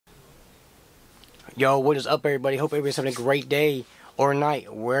Yo, what is up, everybody? Hope everybody's having a great day or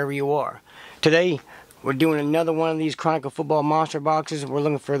night, wherever you are. Today, we're doing another one of these Chronicle football monster boxes. We're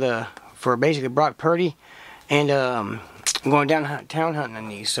looking for basically Brock Purdy, and I'm going downtown hunting on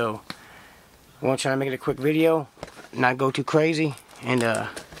these. So, I want to try to make it a quick video, not go too crazy, and I'm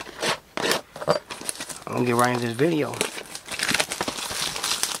gonna get right into this video.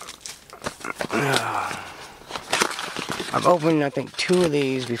 I've opened, I think, 2 of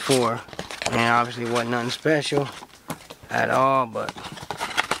these before. And obviously wasn't nothing special at all, but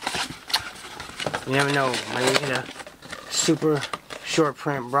you never know. Maybe you get a super short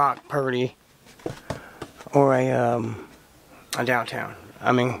print Brock Purdy or a downtown.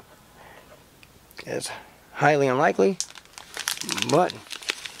 I mean, it's highly unlikely, but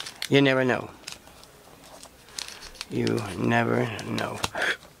you never know. You never know.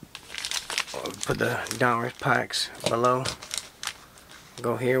 I'll put the Donruss packs below.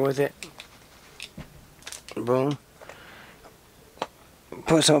 Go here with it. Boom.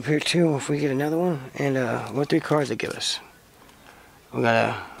 Put some up here too if we get another one. And what 3 cards they give us? We got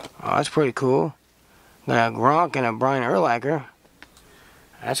a, oh, that's pretty cool. Got a Gronk and a Brian Urlacher.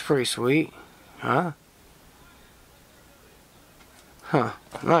 That's pretty sweet. Huh? Huh.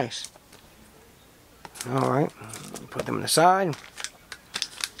 Nice. Alright. Put them on the side.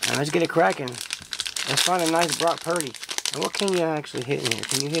 And let's get it cracking. Let's find a nice Brock Purdy. And what can you actually hit in here?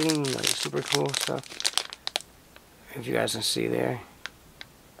 Can you hit any like super cool stuff? If you guys can see there.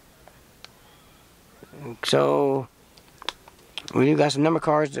 So we do got some number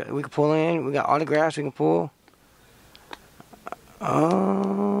cards that we can pull in. We got autographs we can pull.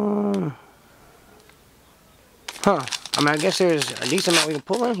 Huh. I mean, I guess there's a decent amount we can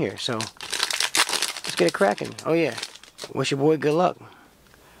pull in here. So let's get it cracking. Oh yeah. Wish your boy good luck.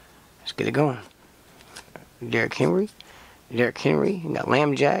 Let's get it going. Derrick Henry. We got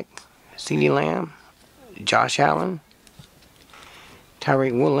Lamb Jack. CeeDee Lamb. Josh Allen,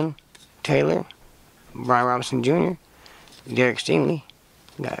 Tyreek Woolen, Taylor, Brian Robinson Jr., Derek Stingley,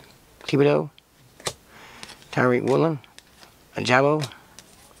 got Thibodeau, Tyreek Woolen, Ajabo,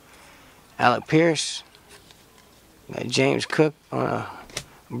 Alec Pierce, got James Cook on a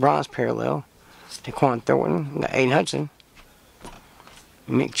bronze parallel, Taquan Thornton, got Aiden Hudson,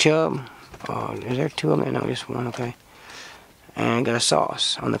 Mick Chubb, oh, is there 2 of them? No, just 1, okay. And got a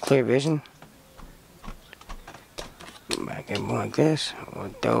Sauce on the clear vision. Back in like this. We'll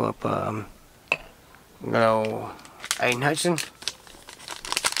throw up good old Aiden Hudson. I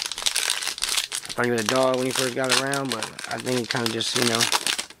thought he was a dog when he first got around, but I think he kind of just, you know,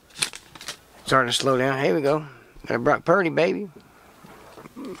 starting to slow down. Here we go. Got a Brock Purdy, baby.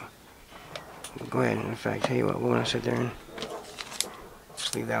 Go ahead, in fact, tell you what, we're going to sit there and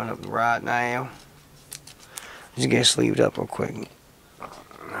sleeve that one up right now. Just get it sleeved up real quick.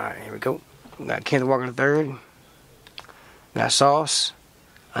 Alright, here we go. We got Kenneth Walker III. Got Sauce,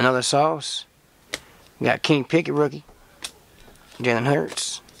 another Sauce. Got King Pickett rookie, Jalen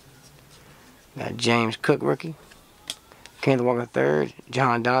Hurts. Got James Cook rookie, Kenneth Walker III,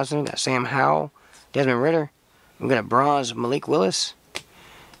 John Dodson. Got Sam Howell, Desmond Ridder. We got a bronze Malik Willis,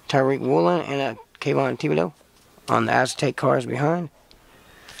 Tyreek Woolen, and a Kayvon Thibodeau on the Aztec cards behind.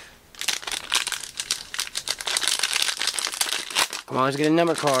 Come on, let's get a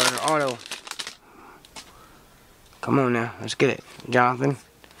number card or auto. Come on now, let's get it. Jonathan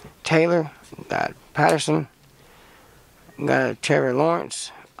Taylor, got Patterson, got Trevor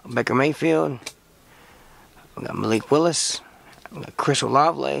Lawrence, Baker Mayfield, we got Malik Willis, we got Chris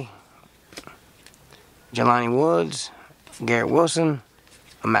Olave, Jelani Woods, Garrett Wilson,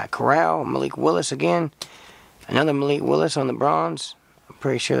 Matt Corral, Malik Willis again, another Malik Willis on the bronze. I'm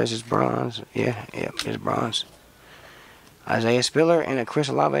pretty sure this is bronze. Yeah, it's bronze. Isaiah Spiller and a Chris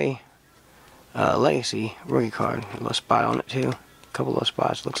Olave Legacy rookie card. A little spot on it too. A couple little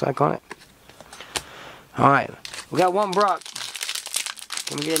spots looks like on it. Alright. We got 1 Brock.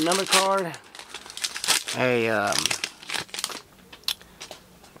 Can we get a number card?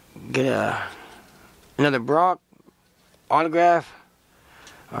 Another Brock autograph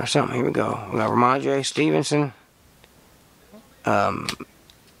or something. Here we go. We got Ramondre Stevenson,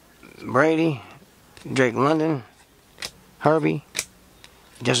 Brady, Drake London, Herbie,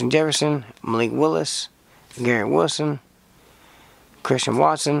 Justin Jefferson, Malik Willis, Garrett Wilson, Christian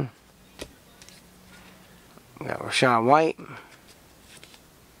Watson. We got Rashad White,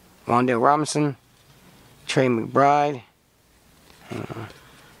 Wan'Dale Robinson, Trey McBride. Yeah,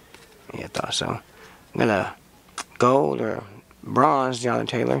 I thought so. We got a gold or bronze Jonathan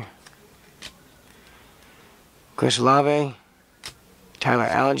Taylor, Chris Olave, Tyler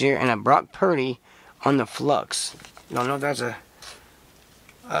Algier, and a Brock Purdy on the Flux. Don't know if that's a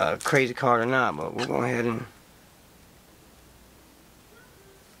a crazy card or not, but we'll go ahead and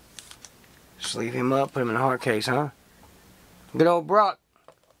sleeve him up, put him in a hard case, huh? Good old Brock.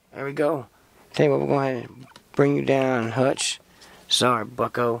 There we go. Tell you what, we're going to go ahead and bring you down, Hutch. Sorry,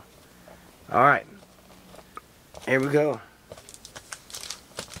 bucko. Alright. Here we go.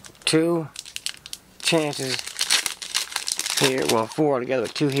 2 chances here. Well, 4 altogether,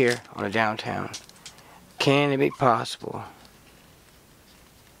 but 2 here on the downtown. Can it be possible?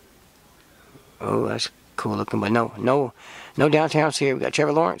 Oh, that's cool looking, but no downtowns here. We got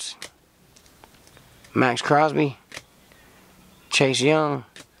Trevor Lawrence, Max Crosby, Chase Young,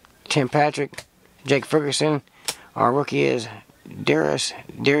 Tim Patrick, Jake Ferguson. Our rookie is Darius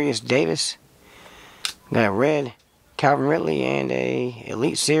Davis. Got a red Calvin Ridley and a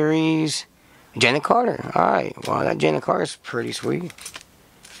Elite Series Jalen Carter. Alright, wow, that Jalen Carter is pretty sweet.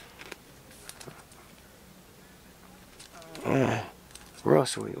 Yeah, real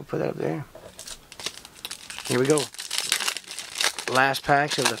sweet. We'll put that up there. Here we go. Last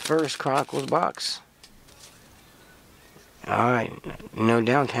packs of the first Chronicles box. Alright, no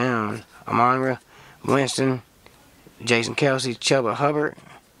downtown. Amon-Ra, Winston, Jason Kelsey, Chuba Hubbard.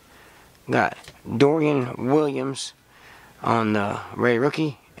 Got Dorian Williams on the Ray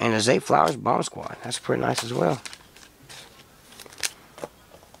rookie. And the Zay Flowers Bomb Squad. That's pretty nice as well.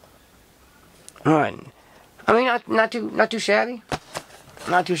 Alright. I mean, not too shabby.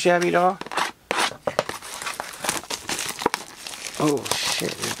 Not too shabby at all. Oh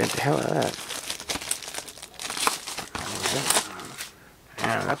shit, we bent the hell out of that.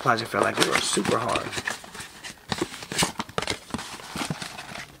 Man, that plastic felt like it was super hard.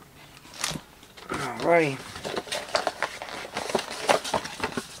 Alrighty.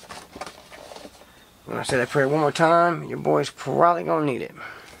 I'm gonna say that prayer one more time. Your boy's probably gonna need it.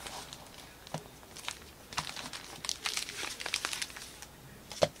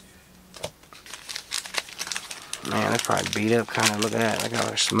 Man, that's probably beat up, kind of. Look at that. Like I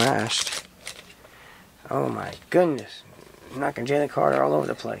was smashed. Oh my goodness. Knocking Jalen Carter all over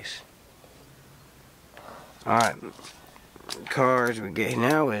the place. Alright. Cards we get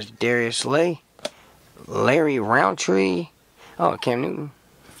now is Darius Slay, Larry Roundtree. Oh, Cam Newton.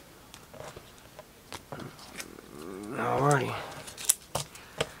 Alrighty.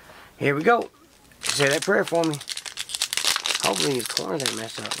 Here we go. Say that prayer for me. Hopefully his corners ain't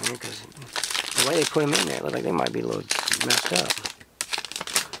messed up, man, because the way they put him in there, it looks like they might be a little messed up.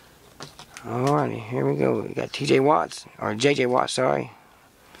 Alrighty, here we go. We got TJ Watts, or JJ Watts, sorry.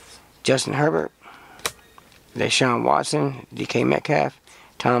 Justin Herbert. Deshaun Watson, DK Metcalf,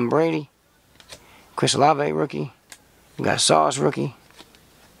 Tom Brady, Chris Olave, rookie. We got Sauce, rookie.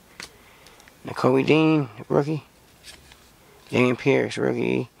 Nakobe Dean, rookie. Damian Pierce,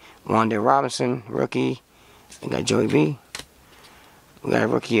 rookie. Wanda Robinson, rookie. We got Joey B. We got a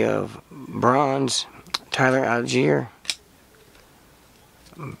rookie of bronze, Tyler Algier.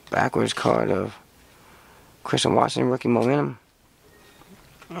 Backwards card of Christian Watson, rookie momentum.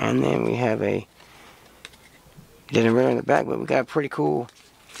 And then we have a Desmond Ridder in the back, but we got a pretty cool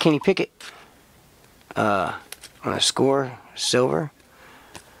Kenny Pickett on a score, silver.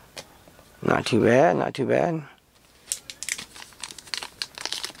 Not too bad, not too bad.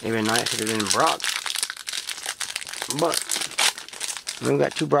 Even nice if it had been Brock. But we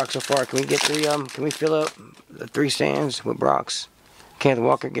got 2 Brocks so far. Can we get 3 of them? Can we fill up the 3 stands with Brocks? Kenneth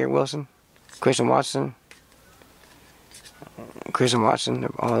Walker, Garrett Wilson, Christian Watson,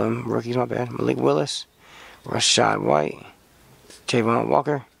 all of them rookies, my bad. Malik Willis, Rashad White, Javon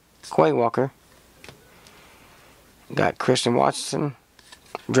Walker, Quay Walker. Got Christian Watson,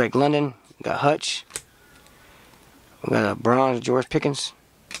 Drake London, got Hutch. We got a bronze George Pickens,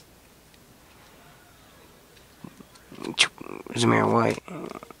 Zamir White,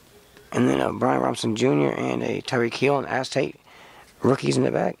 and then a Brian Robinson Jr. and a Tyreek Hill and Aztec rookies in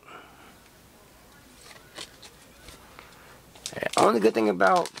the back. Only good thing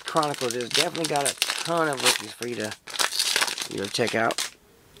about Chronicles is definitely got a ton of rookies for you to check out.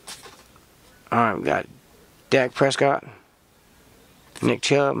 Alright, we got Dak Prescott, Nick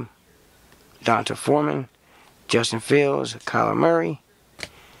Chubb, Donta Foreman, Justin Fields, Kyler Murray.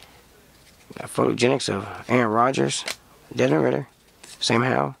 Got Photogenics of Aaron Rodgers, Desmond Ridder, Sam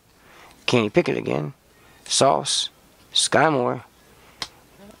Howell, Kenny Pickett again, Sauce, Sky Moore,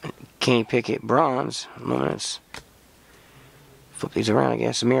 Kenny Pickett bronze, luminance. Flip these around, I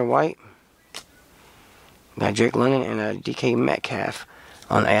guess. Zamir White. Got Drake London and a DK Metcalf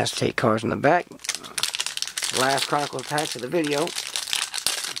on the Aztec cards in the back. Last Chronicles packs of the video.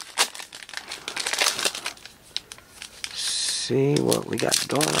 See what we got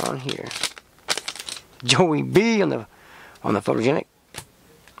going on here. Joey B on the Photogenic.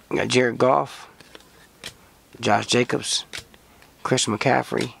 We got Jared Goff, Josh Jacobs, Christian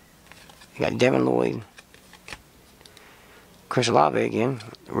McCaffrey. We got Devin Lloyd, Chris Olave again,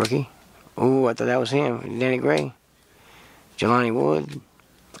 rookie. Ooh, I thought that was him. Danny Gray, Jelani Wood,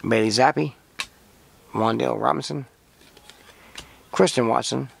 Bailey Zappi, Wandale Robinson, Christian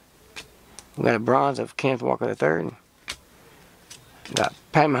Watson. We got a bronze of Kenneth Walker III. We got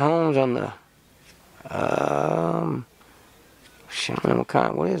Pat Mahomes on the shit, I don't know what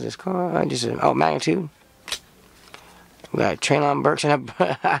kind. What is this car? Magnitude. We got Traylon Burks and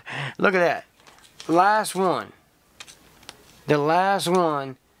look at that. Last one. The last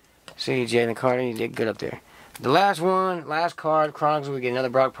one. See, Jalen Carter, you did good up there. The last one, last card, Chronicles, we get another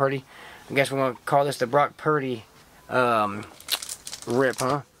Brock Purdy. I guess we're going to call this the Brock Purdy rip,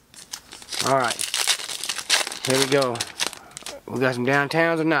 huh? Alright. Here we go. We got some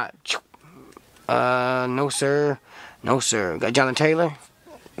downtowns or not? No sir. No sir. We got Jonathan Taylor.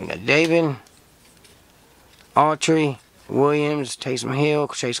 We got David. Autry. Williams. Taysom Hill.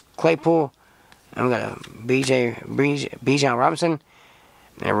 Chase Claypool. And we got a Bijan Robinson.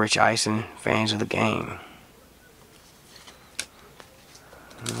 And Rich Eisen. Fans of the game.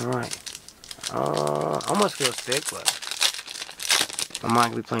 Alright. Almost feels thick, but my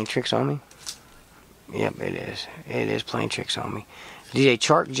mind could be playing tricks on me. Yep, it is. It is playing tricks on me. DJ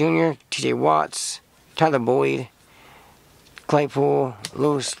Chark Jr., TJ Watts, Tyler Boyd, Claypool,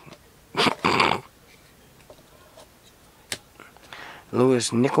 Lewis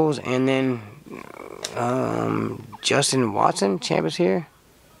Nichols, and then Justin Watson. Champ is here.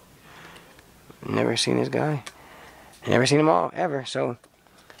 Never seen this guy. Never seen them all ever. So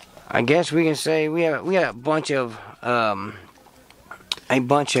I guess we can say we had a bunch of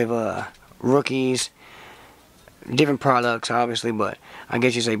rookies, different products obviously, but I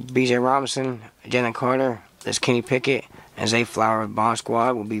guess you say B.J. Robinson, Jalen Carter, this Kenny Pickett, and Zay Flower Bomb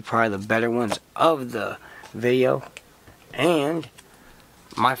Squad will be probably the better ones of the video. And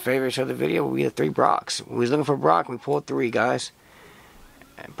my favorites of the video will be the 3 Brocks. We was looking for Brock, we pulled 3 guys.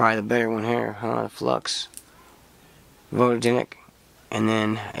 Probably the better one here, huh? Flux, Photogenics, and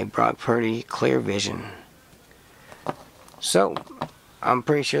then a Brock Purdy Clear Vision. So I'm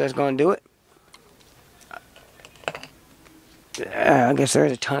pretty sure that's going to do it. I guess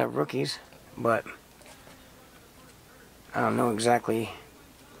there's a ton of rookies, but I don't know exactly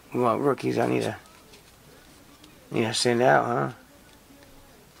what rookies I need to send out, huh?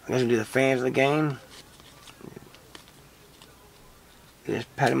 I guess we'll do the fans of the game. There's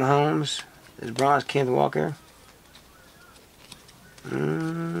Patty Mahomes. There's Bronze Kenneth Walker.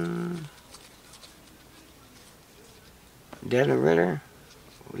 Desmond Ritter.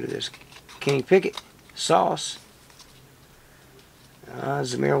 We'll do this Kenny Pickett. Sauce.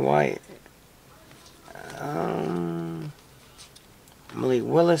 Zamir White. Malik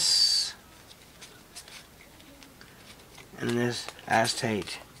Willis. And then this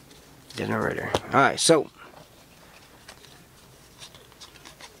Aztate. Desmond Ritter. Alright, so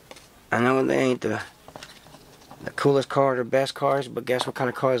I know they ain't the coolest card or best cards, but guess what kind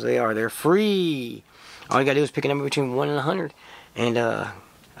of cards they are? They're free. All you gotta do is pick a number between 1 and 100, and a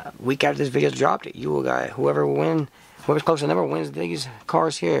week after this video's dropped, you will got whoever's close to the number wins these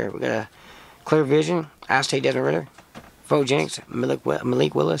cards here. We got a Clear Vision, Aztate Desmond Ritter, Photogenics,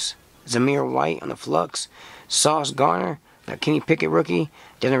 Malik Willis, Zamir White on the Flux, Sauce Garner, Kenny Pickett rookie,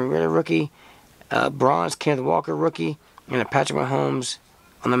 Desmond Ritter rookie, Bronze Kenneth Walker rookie, and a Patrick Mahomes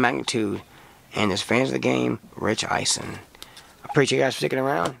on the Magnitude. And as fans of the game, Rich Eisen. I appreciate you guys for sticking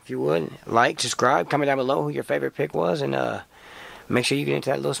around. If you would, like, subscribe, comment down below who your favorite pick was, and make sure you get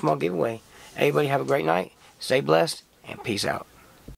into that little small giveaway. Everybody have a great night, stay blessed, and peace out.